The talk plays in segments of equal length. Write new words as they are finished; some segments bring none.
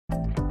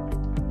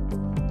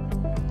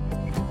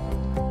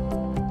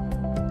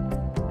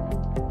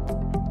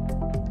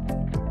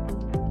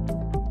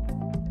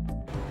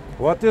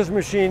What this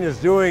machine is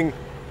doing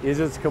is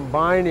it's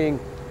combining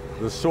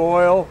the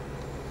soil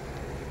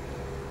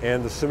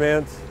and the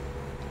cement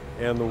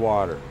and the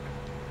water.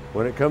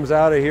 When it comes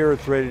out of here,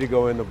 it's ready to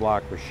go in the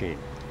block machine.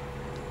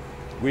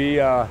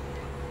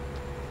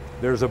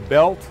 There's a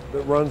belt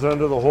that runs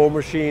under the whole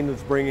machine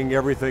that's bringing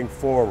everything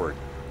forward,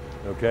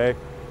 okay?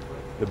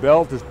 The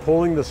belt is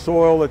pulling the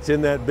soil that's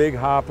in that big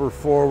hopper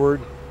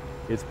forward.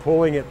 It's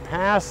pulling it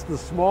past the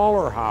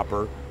smaller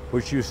hopper,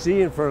 which you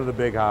see in front of the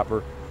big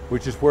hopper,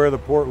 which is where the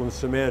Portland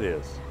cement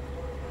is.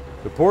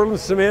 The Portland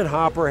cement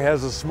hopper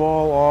has a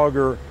small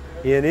auger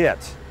in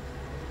it,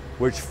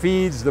 which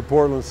feeds the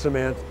Portland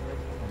cement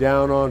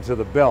down onto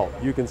the belt.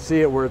 You can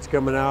see it where it's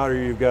coming out,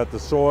 or you've got the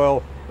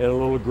soil and a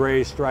little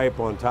gray stripe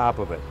on top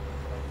of it.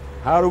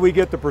 How do we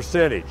get the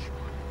percentage?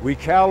 We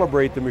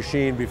calibrate the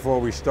machine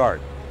before we start.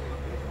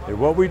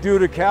 And what we do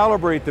to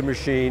calibrate the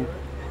machine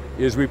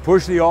is we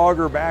push the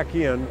auger back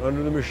in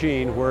under the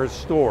machine where it's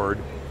stored.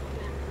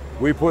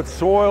 We put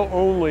soil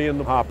only in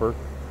the hopper,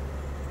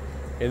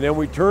 and then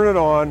we turn it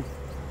on,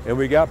 and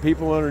we got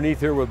people underneath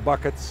here with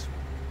buckets,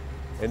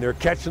 and they're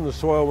catching the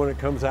soil when it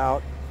comes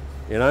out.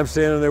 And I'm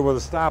standing there with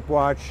a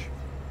stopwatch,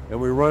 and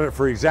we run it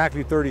for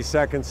exactly 30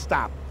 seconds,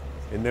 stop,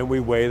 and then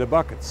we weigh the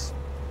buckets.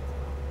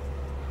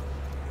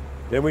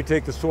 Then we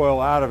take the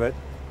soil out of it.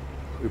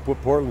 We put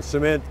Portland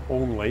cement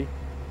only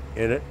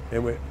in it,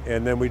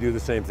 and then we do the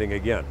same thing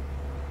again.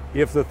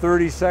 If the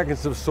 30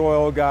 seconds of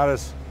soil got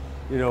us,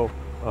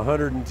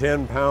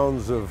 110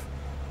 pounds of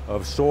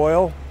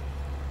soil,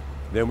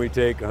 then we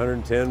take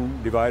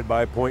 110 divided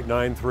by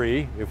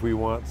 0.93 if we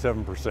want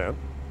 7%,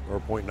 or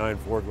 0.94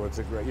 if we want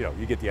 6,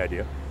 you get the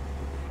idea.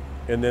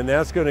 And then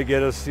that's going to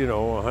get us,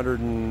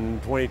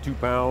 122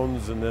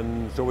 pounds, and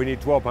then, so we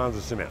need 12 pounds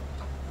of cement,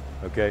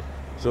 okay?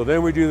 So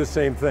then we do the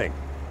same thing.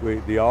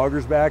 The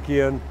auger's back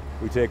in,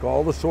 we take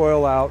all the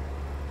soil out,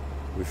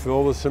 we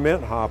fill the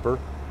cement hopper,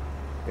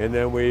 and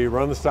then we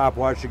run the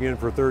stopwatch again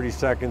for 30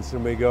 seconds,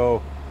 and we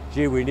go,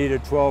 gee, we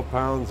needed 12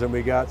 pounds and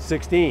we got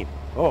 16.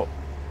 Oh,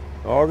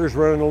 the auger's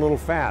running a little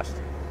fast.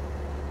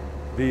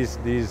 These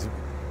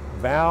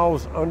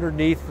valves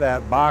underneath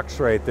that box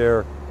right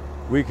there,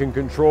 we can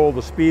control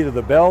the speed of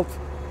the belt,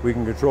 we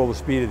can control the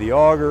speed of the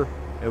auger,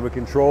 and we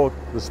control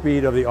the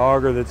speed of the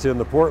auger that's in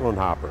the Portland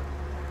hopper.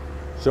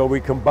 So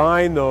we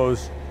combine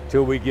those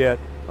till we get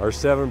our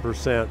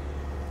 7%,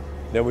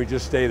 then we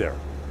just stay there.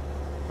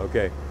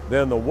 Okay,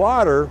 then the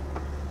water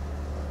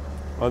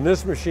on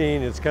this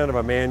machine, it's kind of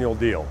a manual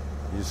deal.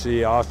 You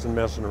see Austin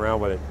messing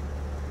around with it.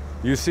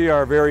 You see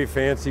our very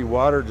fancy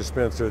water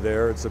dispenser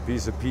there. It's a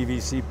piece of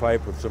PVC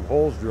pipe with some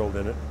holes drilled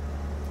in it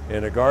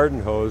and a garden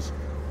hose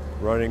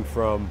running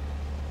from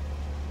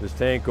this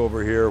tank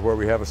over here where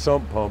we have a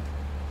sump pump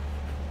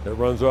that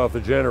runs off the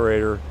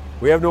generator.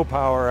 We have no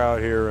power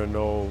out here and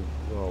no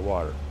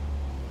water.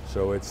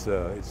 So it's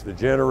the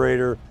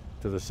generator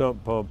to the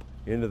sump pump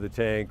into the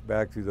tank,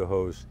 back through the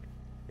hose,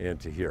 and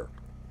to here.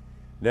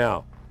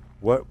 Now,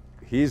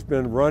 he's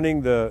been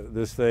running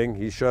this thing.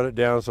 He shut it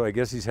down, so I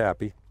guess he's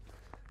happy.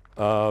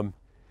 And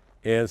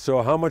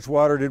so how much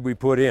water did we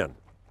put in?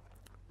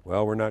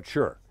 Well, we're not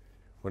sure.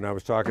 When I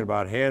was talking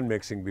about hand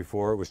mixing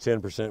before, it was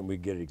 10% and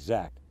we'd get it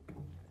exact.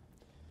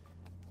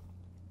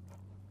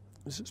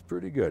 This is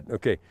pretty good.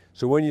 Okay,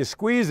 so when you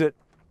squeeze it,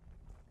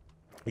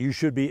 you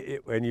should be,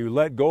 when you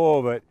let go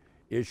of it,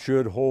 it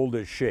should hold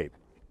its shape,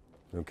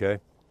 okay?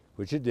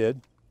 Which it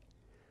did.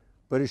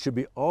 But it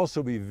should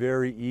also be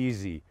very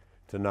easy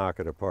to knock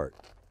it apart,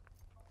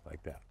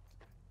 like that.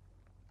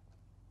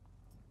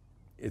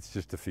 It's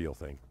just a feel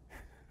thing,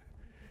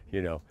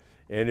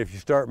 And if you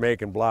start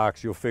making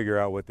blocks, you'll figure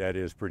out what that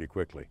is pretty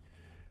quickly.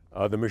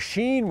 The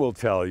machine will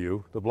tell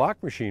you, the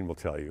block machine will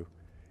tell you,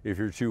 if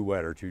you're too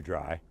wet or too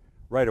dry,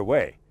 right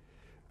away.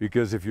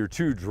 Because if you're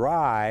too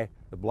dry,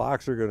 the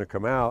blocks are going to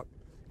come out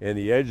and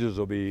the edges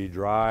will be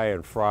dry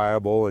and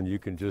friable and you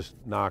can just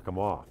knock them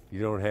off.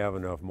 You don't have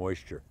enough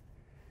moisture.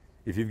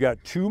 If you've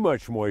got too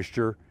much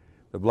moisture,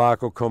 the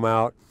block will come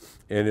out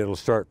and it'll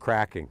start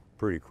cracking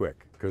pretty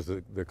quick because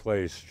the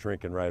clay is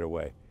shrinking right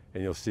away.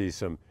 And you'll see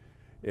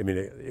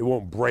it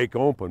won't break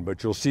open,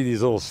 but you'll see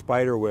these little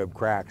spider web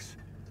cracks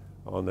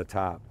on the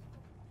top.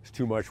 It's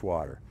too much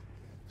water.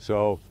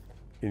 So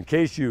in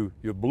case you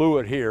blew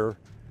it here,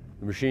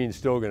 the machine's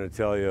still going to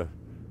tell you,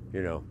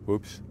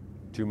 oops,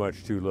 too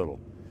much, too little.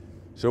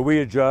 So we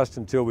adjust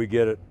until we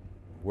get it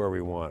where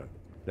we want it.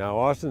 Now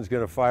Austin's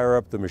going to fire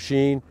up the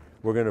machine.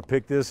 We're going to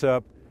pick this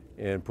up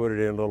and put it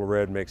in Little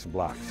Red and make some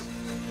blocks.